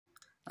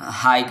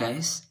Hi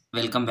guys,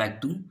 welcome back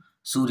to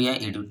Surya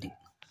EduTech.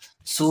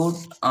 So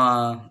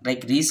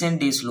recent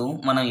డేస్లో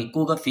మనం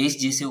ఎక్కువగా ఫేస్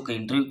చేసే ఒక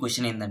ఇంటర్వ్యూ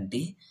క్వశ్చన్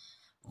ఏంటంటే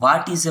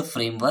what is a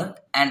framework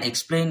and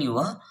explain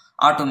your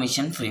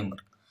automation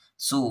framework.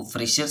 So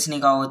ఫ్రెషర్స్ని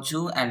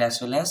కావచ్చు and as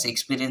well as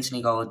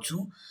ఎక్స్పీరియన్స్ని కావచ్చు.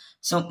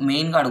 సో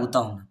మెయిన్గా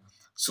అడుగుతా ఉన్నాను.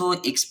 సో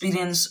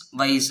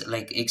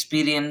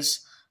ఎక్స్పీరియన్స్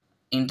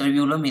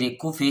ఇంటర్వ్యూలో మీరు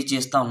ఎక్కువ ఫేస్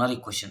చేస్తూ ఉన్నారు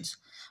ఈ క్వశ్చన్స్.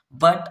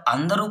 బట్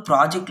అందరూ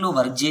ప్రాజెక్ట్లో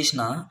వర్క్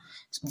చేసిన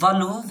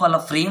వాళ్ళు వాళ్ళ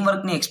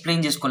ఫ్రేమ్వర్క్ని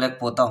ఎక్స్ప్లెయిన్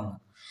చేసుకోలేకపోతా ఉన్నారు.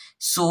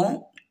 సో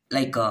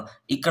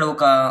ఇక్కడ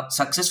ఒక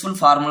సక్సెస్ఫుల్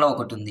ఫార్ములా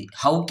ఒకటి ఉంది.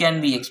 How can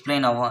we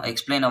explain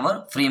our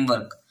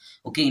framework.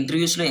 Okay,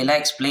 ఇంటర్వ్యూస్లో ఎలా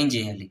ఎక్స్ప్లెయిన్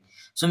చేయాలి,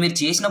 సో మీరు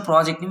చేసిన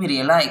ప్రాజెక్ట్ని మీరు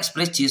ఎలా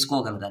express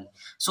చేసుకోగలగాలి.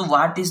 So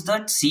what is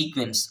that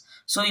sequence.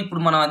 So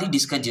ఇప్పుడు మనం అది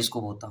డిస్కస్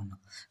చేసుకోబోతా ఉన్నాం.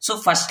 So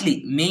firstly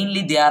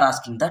mainly they are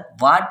asking that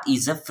what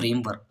is a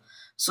framework.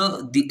 So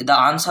the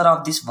answer of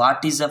this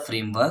what is a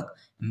framework,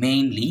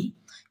 mainly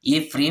a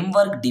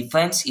framework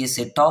defines a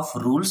set of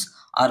rules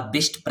or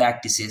best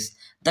practices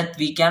that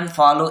we can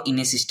follow in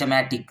a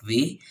systematic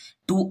way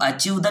to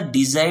achieve the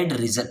desired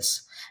results.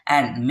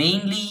 And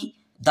mainly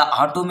the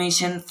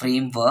automation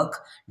framework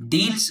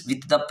deals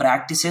with the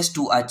practices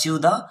to achieve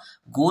the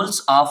goals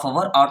of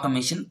our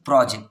automation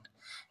project.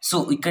 So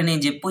ఇక్కడ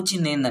నేను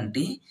చెప్పొచ్చింది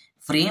ఏంటంటే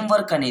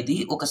framework అనేది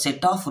ఒక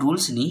set of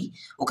రూల్స్ని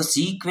ఒక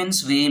sequence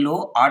వేలో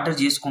order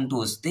చేసుకుంటూ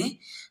వస్తే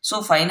సో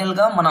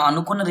ఫైనల్గా మనం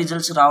అనుకున్న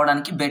రిజల్ట్స్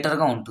రావడానికి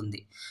బెటర్గా ఉంటుంది.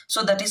 So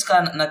that is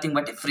nothing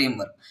but A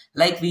framework.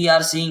 Like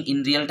we are seeing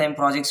in real time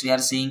projects,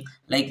 we are seeing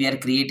like we are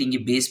creating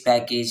a base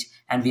package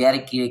and we are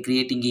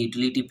creating a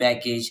utility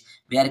package,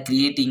 we are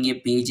creating a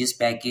pages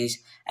package,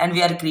 and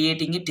we are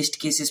creating a test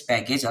cases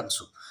package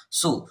also.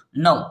 So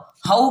now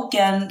how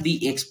can we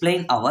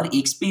explain our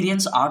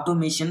experience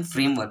automation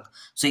framework.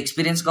 So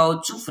experience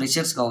కావచ్చు,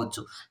 freshers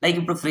కావచ్చు. Like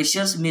ఇప్పుడు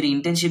freshers మీరు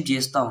internship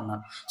చేస్తూ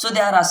ఉన్నారు. So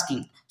they are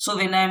asking, so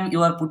when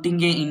you are putting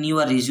in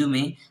your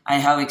resume, I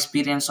have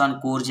experience on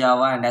core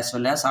Java and as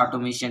well as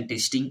automation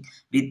testing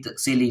with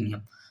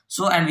Selenium.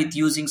 So and with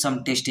using some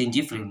testng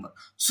framework.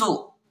 So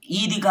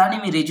ఇది కానీ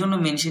మీ రెజ్యూమ్లో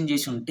mention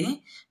చేసి ఉంటే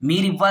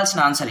మీరు ఇవ్వాల్సిన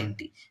answer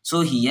ఏంటి. So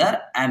here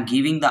I'm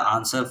giving the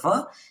answer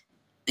for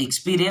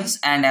experience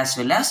and as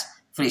well as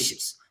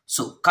freshers.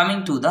 So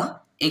coming to the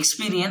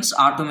experience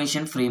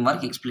automation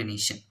framework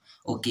explanation.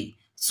 Okay,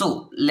 so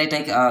let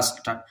I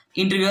start.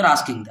 Interviewer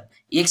asking the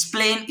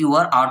explain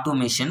your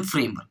automation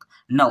ఫ్రేమ్వర్k.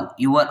 Now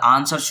your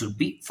answer should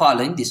be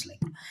following this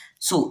line.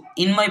 So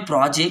in my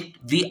project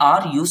we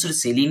are used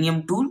Selenium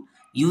tool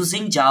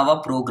using Java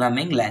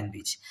programming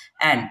language,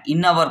 and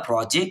in our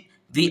project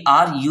we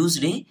are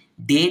used a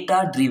data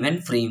driven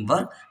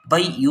framework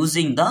by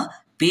using the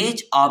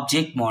page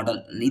object model.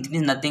 It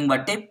is nothing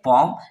but a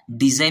POM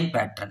design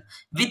pattern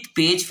with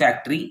page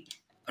factory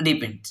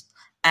depends.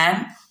 And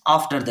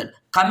after that,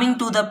 coming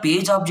to the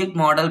page object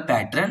model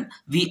pattern,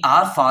 we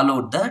are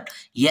followed that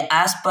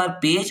as per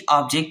page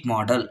object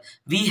model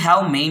we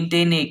have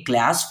maintained a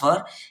class for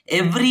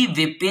every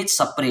web page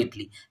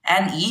separately,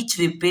 and each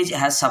web page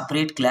has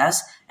separate class,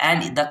 and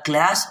the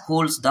class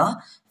holds the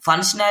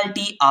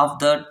functionality of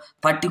that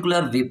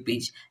particular web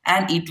page,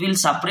 and it will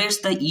separate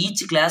the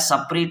each class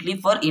separately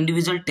for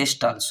individual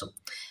test also.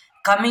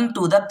 Coming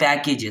to the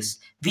packages,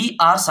 we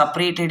are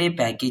separated a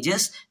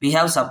packages. We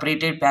have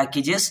separated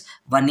packages.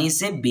 One is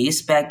a base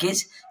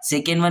package,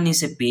 second one is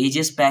a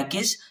pages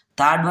package,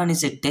 third one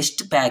is a test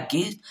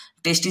package.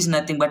 Test is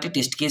nothing but a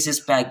test cases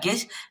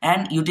package,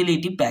 and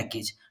utility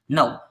package.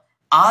 Now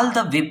all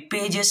the web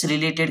pages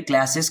related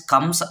classes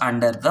comes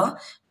under the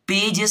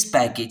pages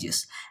packages,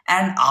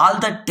 and all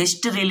the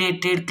test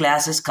related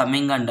classes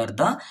coming under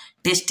the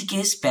test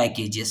case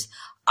packages,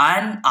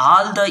 and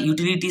all the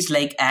utilities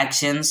like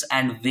actions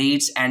and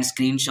waits and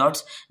screenshots,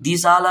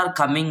 these all are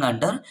coming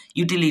under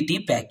utility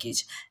package.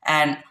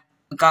 And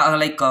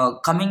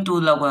coming to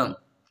the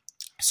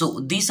so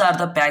these are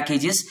the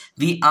packages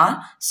we are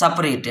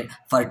separated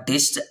for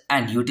test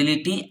and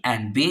utility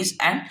and base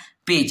and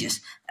pages.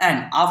 And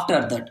after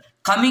that,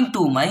 coming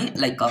to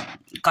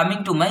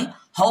my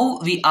how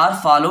we are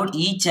followed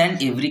each and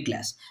every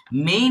class.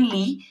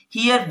 Mainly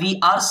here we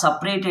are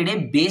separated a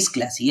base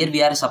class. Here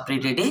we are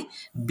separated a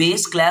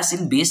base class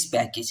in base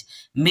package.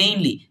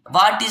 Mainly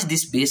what is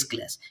this base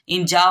class?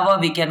 In Java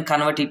we can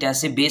convert it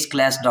as a base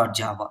class dot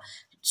Java.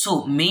 So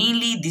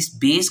mainly this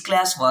base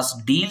class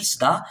deals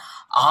the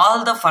all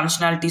the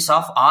functionalities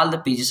of all the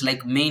pages.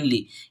 Like mainly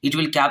it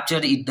will capture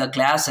the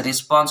class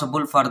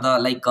responsible for the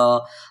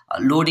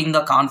loading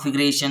the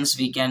configurations,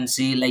 we can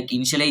say, like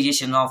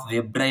initialization of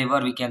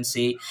WebDriver we can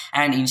say,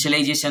 and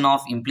initialization of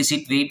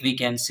implicit wait we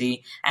can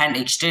say, and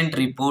extend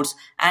reports,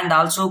 and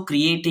also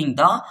creating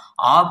the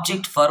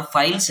object for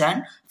files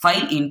and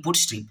file input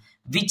stream,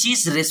 which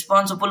is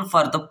responsible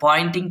for the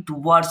pointing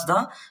towards the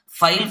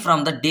file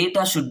from the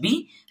data should be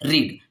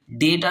read.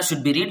 data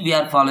should be read, we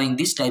are following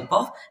this type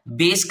of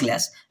base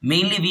class.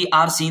 Mainly we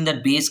are seeing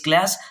that base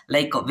class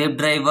like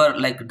WebDriver,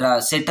 like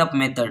the setup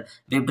method,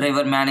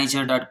 WebDriver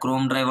manager dot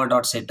Chrome driver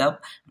dot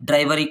setup,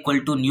 driver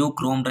equal to new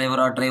Chrome driver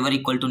or driver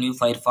equal to new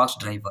Firefox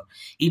driver.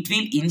 It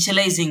will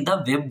initializing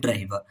the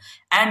WebDriver.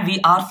 And we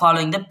are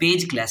following the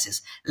page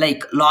classes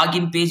like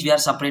login page, we are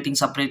separating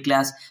separate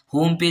class,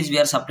 home page we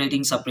are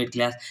separating separate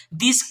class.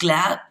 These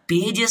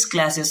pages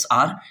classes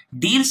are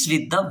deals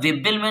with the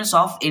web elements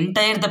of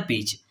entire the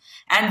page.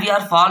 And we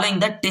are following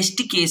the test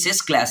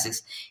cases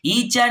classes.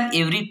 Each and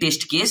every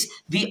test case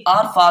we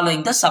are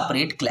following the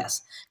separate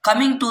class.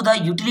 Coming to the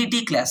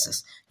utility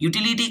classes.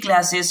 Utility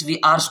classes we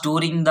are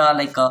storing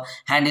the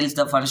handles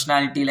the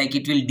functionality, like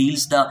it will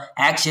deals the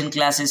action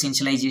classes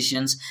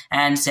initializations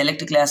and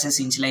select classes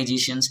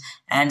initializations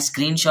and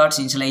screenshots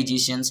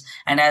initializations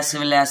and as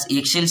well as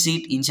Excel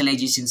sheet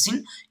initializations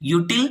in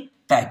util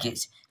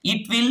package.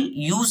 It will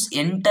use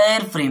entire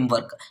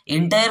framework.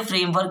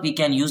 We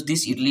can use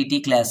these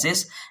utility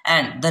classes,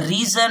 and the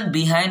reason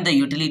behind the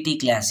utility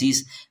class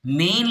is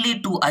mainly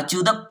to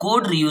achieve the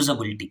code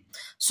reusability.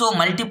 So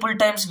multiple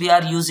times we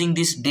are using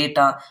this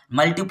data,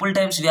 multiple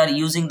times we are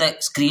using the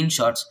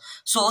screenshots.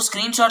 So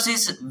screenshots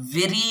is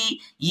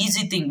very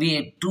easy thing.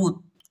 We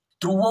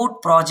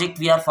throughout project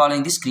we are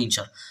following the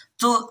screenshot.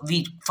 So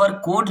for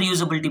code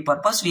reusability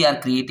purpose we are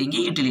creating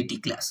a utility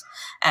class.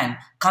 And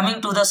coming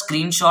to the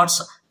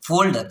screenshots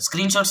folder,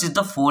 screenshots is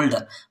the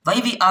folder.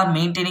 Why we are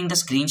maintaining the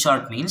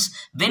screenshot means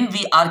when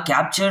we are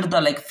captured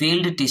the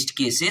failed test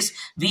cases,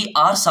 we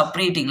are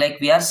separating,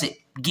 we are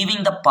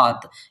giving the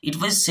path.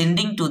 It was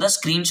sending to the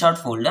screenshot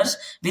folders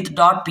with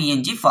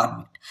 .png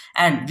format,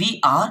 and we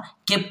are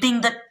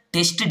keeping the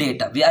test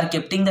data. We are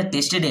keeping the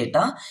test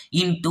data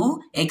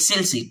into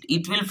Excel sheet.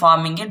 It will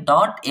forming a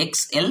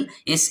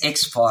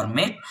 .xlsx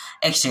format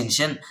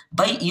extension.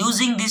 By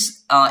using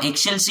this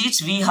Excel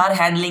sheets, we are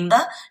handling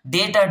the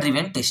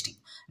data-driven testing.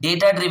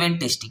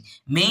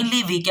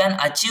 Mainly we can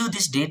achieve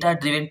this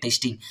data-driven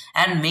testing,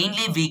 and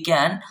mainly we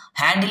can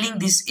handling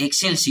this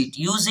Excel sheet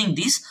using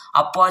this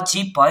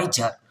Apache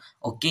PyCharm.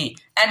 Okay,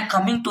 and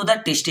coming to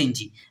the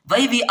testng.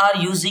 Why we are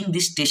using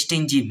this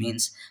testng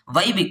means,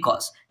 why?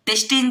 Because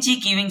testng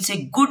giving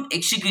a good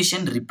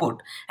execution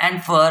report,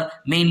 and for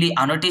mainly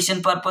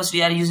annotation purpose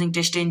we are using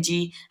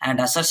testng, and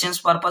assertions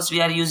purpose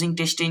we are using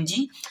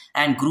testng,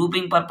 and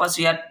grouping purpose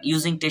we are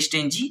using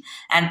testng,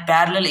 and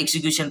parallel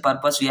execution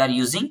purpose we are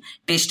using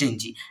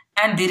testng.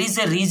 And there is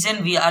a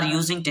reason we are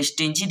using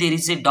testng. There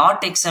is a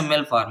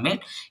 .xml format.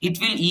 It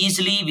will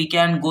easily, we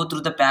can go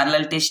through the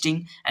parallel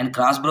testing and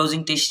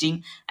cross-browsing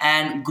testing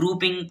and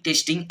grouping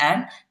testing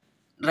and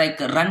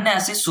run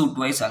as a suite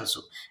wise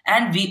also.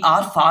 And we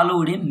are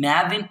followed a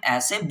maven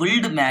as a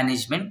build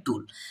management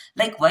tool.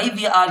 Why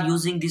we are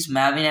using this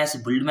maven as a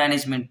build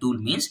management tool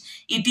means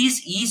it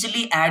is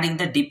easily adding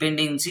the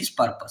dependencies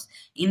purpose.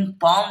 In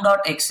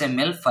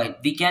pom.xml file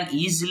we can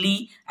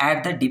easily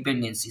add the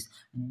dependencies.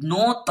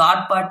 No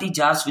third party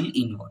jars will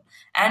involve,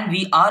 and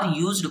we are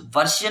used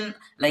version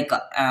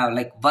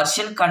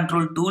version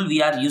control tool.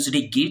 We are used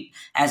a Git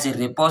as a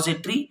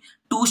repository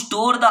to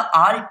store the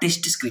all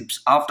test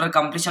scripts. After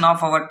completion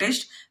of our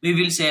test, we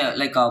will say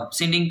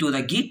sending to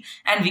the Git,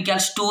 and we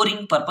can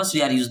storing purpose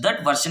we are use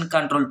that version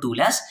control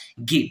tool as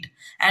Git.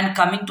 And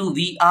coming to,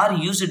 we are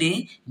used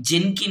a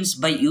Jenkins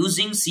by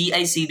using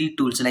CI/CD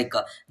tools.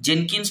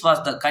 Jenkins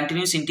was the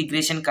continuous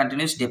integration,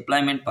 continuous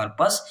deployment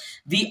purpose.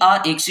 We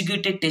are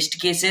executed test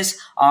cases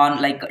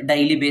on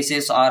daily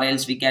basis, or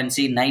else we can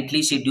say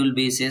nightly schedule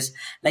basis.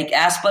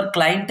 As per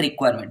client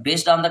requirement,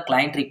 based on the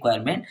client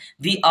requirement,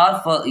 we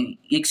are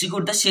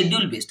execute the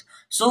schedule based.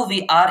 So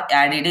we are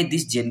added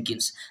this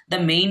Jenkins.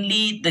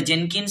 Mainly the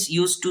Jenkins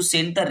used to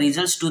send the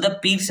results to the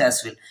peers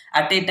as well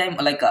at a time,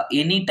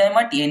 any time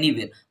at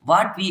anywhere.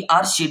 What we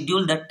are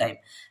scheduled that time.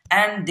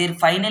 And then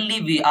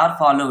finally we are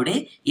followed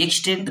a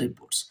extent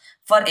reports.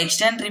 For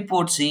extent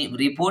reports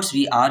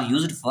we are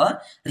used for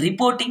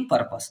reporting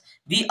purpose.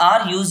 We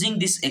are using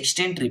this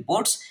extent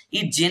reports.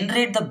 It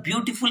generate the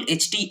beautiful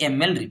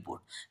HTML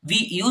report. We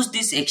use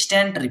this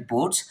extent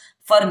reports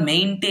for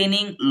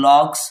maintaining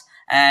logs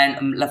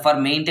and for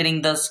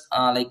maintaining the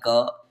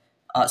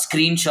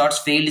screenshots,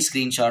 failed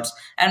screenshots,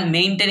 and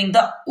maintaining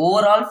the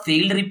overall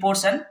failed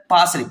reports and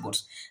pass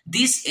reports.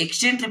 These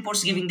extent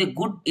reports giving the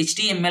good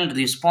HTML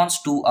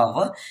response to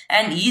our,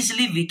 and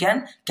easily we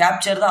can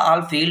capture the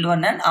all failed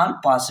one and all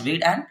passed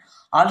and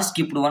all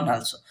skipped one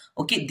also.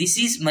 Okay, this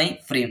is my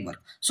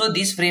framework. So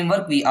this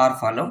framework we are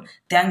followed.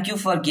 Thank you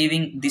for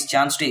giving this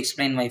chance to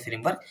explain my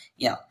framework.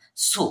 Yeah.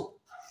 So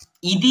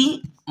ఇది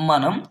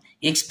మనం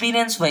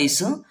experience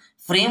vice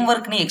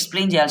ఫ్రేమ్వర్క్ని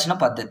explain చేయాల్సిన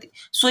పద్ధతి.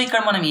 So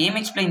ఇక్కడ మనం ఏం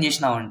explain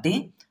చేసినామంటే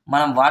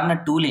మనం వాడిన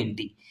టూల్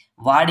ఏంటి,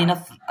 వాడిన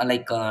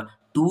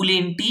టూల్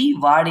ఏంటి,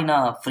 వాడిన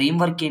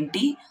ఫ్రేమ్వర్క్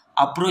ఏంటి,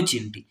 అప్రోచ్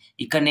ఏంటి.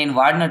 ఇక్కడ నేను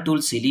వాడిన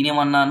టూల్ సెలీనియం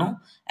అన్నాను,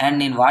 అండ్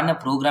నేను వాడిన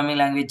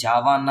ప్రోగ్రామింగ్ లాంగ్వేజ్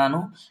జావా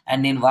అన్నాను,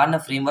 అండ్ నేను వాడిన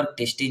ఫ్రేమ్వర్క్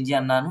టెస్టింగ్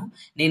అన్నాను,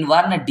 నేను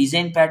వాడిన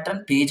design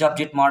pattern page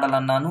object model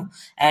అన్నాను,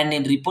 అండ్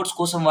నేను రిపోర్ట్స్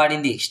కోసం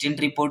వాడింది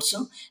ఎక్స్టెంట్ రిపోర్ట్స్,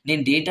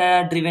 నేను డేటా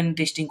డ్రివెన్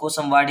టెస్టింగ్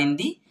కోసం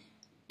వాడింది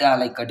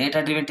లైక్ డేటా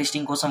డ్రివెన్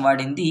టెస్టింగ్ కోసం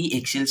వాడింది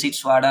ఎక్సెల్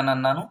షీట్స్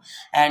వాడానన్నాను,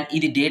 అండ్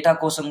ఇది డేటా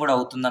కోసం కూడా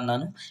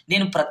అవుతుందన్నాను.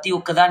 నేను ప్రతి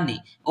ఒక్కదాన్ని,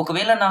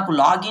 ఒకవేళ నాకు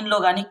లాగిన్లో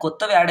కానీ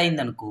కొత్తవి యాడ్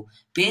అయిందనుకో,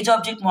 పేజ్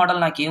ఆబ్జెక్ట్ మోడల్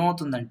నాకు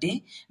ఏమవుతుందంటే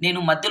నేను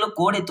మధ్యలో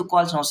కోడ్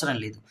ఎత్తుక్కోవాల్సిన అవసరం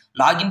లేదు.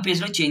 లాగిన్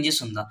పేజ్లో చేంజెస్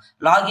ఉందా,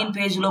 లాగిన్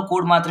పేజ్లో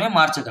కోడ్ మాత్రమే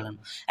మార్చగలను.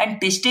 అండ్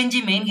testng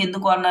మెయిన్గా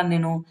ఎందుకు అన్నాను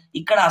నేను,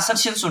 ఇక్కడ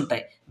అసర్షన్స్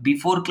ఉంటాయి,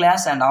 before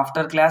class and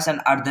after class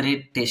and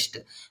 @test.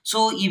 So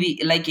ఇవి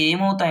like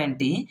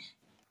ఏమవుతాయంటే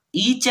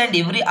each and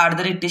every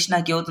 @test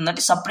నాకు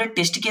ఏమవుతుందంటే సపరేట్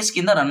టెస్ట్ కేస్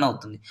కింద రన్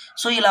అవుతుంది.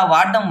 సో ఇలా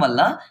వాడడం వల్ల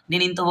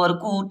నేను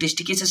ఇంతవరకు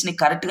టెస్ట్ కేసెస్ని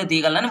కరెక్ట్గా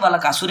తీయగలని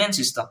వాళ్ళకి అసూరెన్స్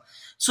ఇస్తాం.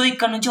 సో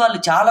ఇక్కడ నుంచి వాళ్ళు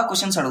చాలా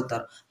క్వశ్చన్స్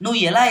అడుగుతారు, నువ్వు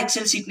ఎలా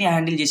ఎక్సెల్ షీట్ని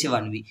హ్యాండిల్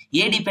చేసేవాడివి,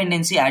 ఏ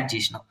డిపెండెన్సీ యాడ్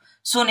చేసినావు.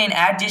 సో నేను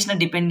యాడ్ చేసిన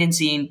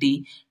డిపెండెన్సీ ఏంటి,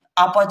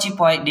 అపాచీ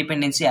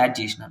డిపెండెన్సీ యాడ్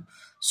చేసినాను.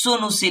 సో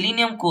నువ్వు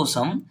సెలీనియం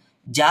కోసం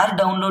జార్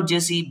డౌన్లోడ్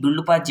చేసి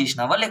బిల్డ్ పాత్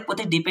చేసినావా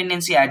లేకపోతే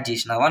డిపెండెన్సీ యాడ్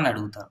చేసినావా అని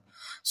అడుగుతారు.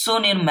 సో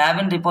నేను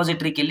maven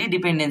రిపోజిటరీకి వెళ్ళి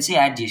డిపెండెన్సీ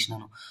యాడ్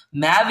చేసినాను.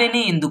 maven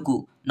ఎందుకు,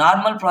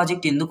 నార్మల్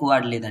ప్రాజెక్ట్ ఎందుకు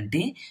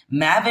వాడలేదంటే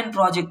maven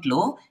ప్రాజెక్ట్లో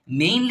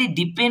మెయిన్లీ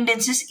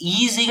డిపెండెన్సీస్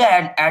ఈజీగా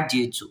యాడ్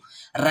చేయొచ్చు,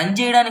 రన్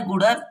చేయడానికి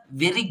కూడా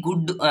వెరీ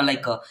గుడ్.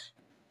 లైక్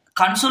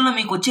కన్సోల్లో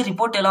మీకు వచ్చే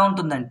రిపోర్ట్ ఎలా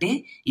ఉంటుందంటే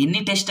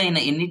ఎన్ని టెస్ట్ అయినా,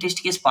 ఎన్ని టెస్ట్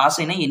కేసు పాస్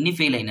అయినా, ఎన్ని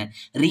ఫెయిల్ అయినా,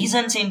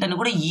 రీజన్స్ ఏంటని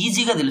కూడా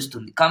ఈజీగా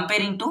తెలుస్తుంది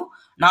comparing to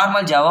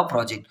normal Java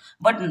project.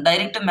 But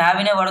direct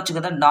mavenనే వాడచ్చు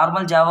కదా.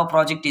 నార్మల్ జావా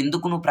ప్రాజెక్ట్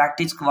ఎందుకు నువ్వు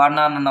ప్రాక్టీస్కి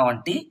వాడినా అన్నావు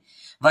అంటే,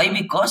 why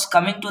because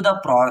coming to the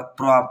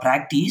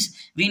practice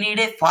we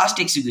need a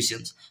fast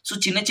executions. So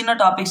చిన్న చిన్న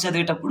టాపిక్స్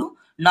చదివేటప్పుడు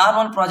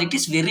normal project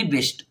is very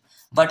best.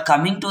 But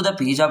coming to the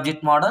page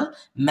object model,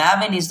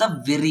 maven is the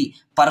very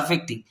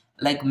perfect thing.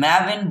 Like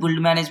maven build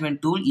management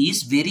tool is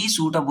very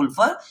suitable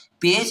for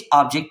page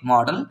object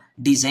model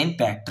design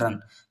pattern.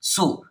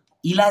 So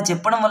ఇలా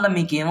చెప్పడం వల్ల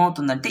మీకు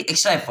ఏమవుతుందంటే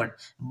extra effort,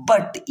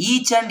 but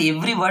each and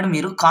every word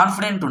మీరు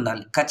confident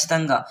ఉండాలి.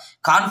 ఖచ్చితంగా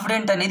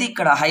confident అనేది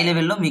ఇక్కడ హై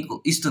లెవెల్లో మీకు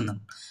ఇస్తున్నాం.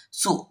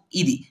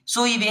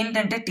 సో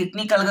ఇవేంటంటే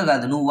టెక్నికల్గా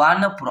కాదు, నువ్వు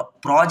వాడిన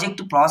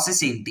ప్రాజెక్ట్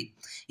ప్రాసెస్ ఏంటి,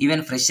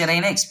 ఈవెన్ ఫ్రెషర్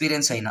అయినా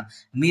ఎక్స్పీరియన్స్ అయినా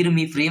మీరు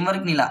మీ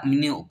ఫ్రేమ్వర్క్ని ఇలా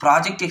నువ్వు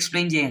ప్రాజెక్ట్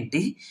ఎక్స్ప్లెయిన్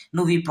చేయండి.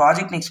 నువ్వు ఈ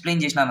ప్రాజెక్ట్ని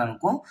ఎక్స్ప్లెయిన్ చేసినాను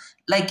అనుకో,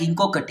 లైక్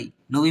ఇంకొకటి,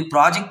 నువ్వు ఈ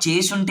ప్రాజెక్ట్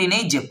చేసి ఉంటేనే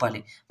ఇది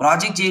చెప్పాలి,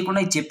 ప్రాజెక్ట్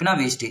చేయకుండా ఇది చెప్పినా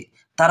వేస్టే.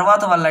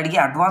 తర్వాత వాళ్ళు అడిగే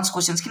అడ్వాన్స్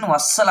క్వశ్చన్స్కి నువ్వు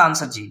అస్సలు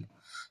ఆన్సర్ చేయలేవు.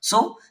 So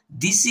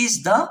this is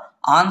the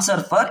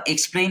answer for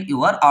explain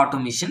your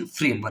automation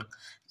framework.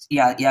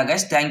 Yeah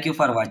guys, thank you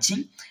for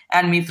watching.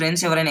 And me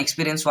friends ఎవరైనా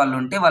ఎక్స్పీరియన్స్ వాళ్ళు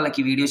ఉంటే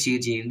వాళ్ళకి వీడియో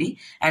షేర్ చేయండి.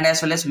 అండ్ యాజ్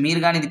వెల్ యాజ్ మీరు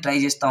కానీ ఇది ట్రై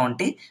చేస్తూ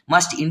ఉంటే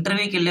మస్ట్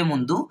ఇంటర్వ్యూకి వెళ్ళే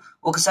ముందు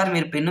ఒకసారి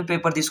మీరు పెన్ను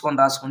పేపర్ తీసుకొని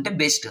రాసుకుంటే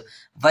బెస్ట్.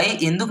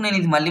 ఎందుకు నేను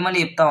ఇది మళ్ళీ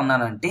చెప్తా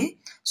ఉన్నానంటే,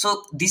 so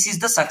this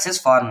is the success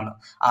formula.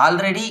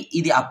 Already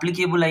ఇది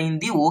అప్లికేబుల్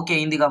అయింది, ఓకే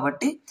అయింది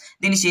కాబట్టి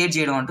దీన్ని షేర్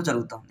చేయడం అంటూ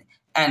జరుగుతుంది.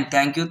 And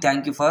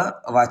thank you for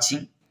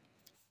watching.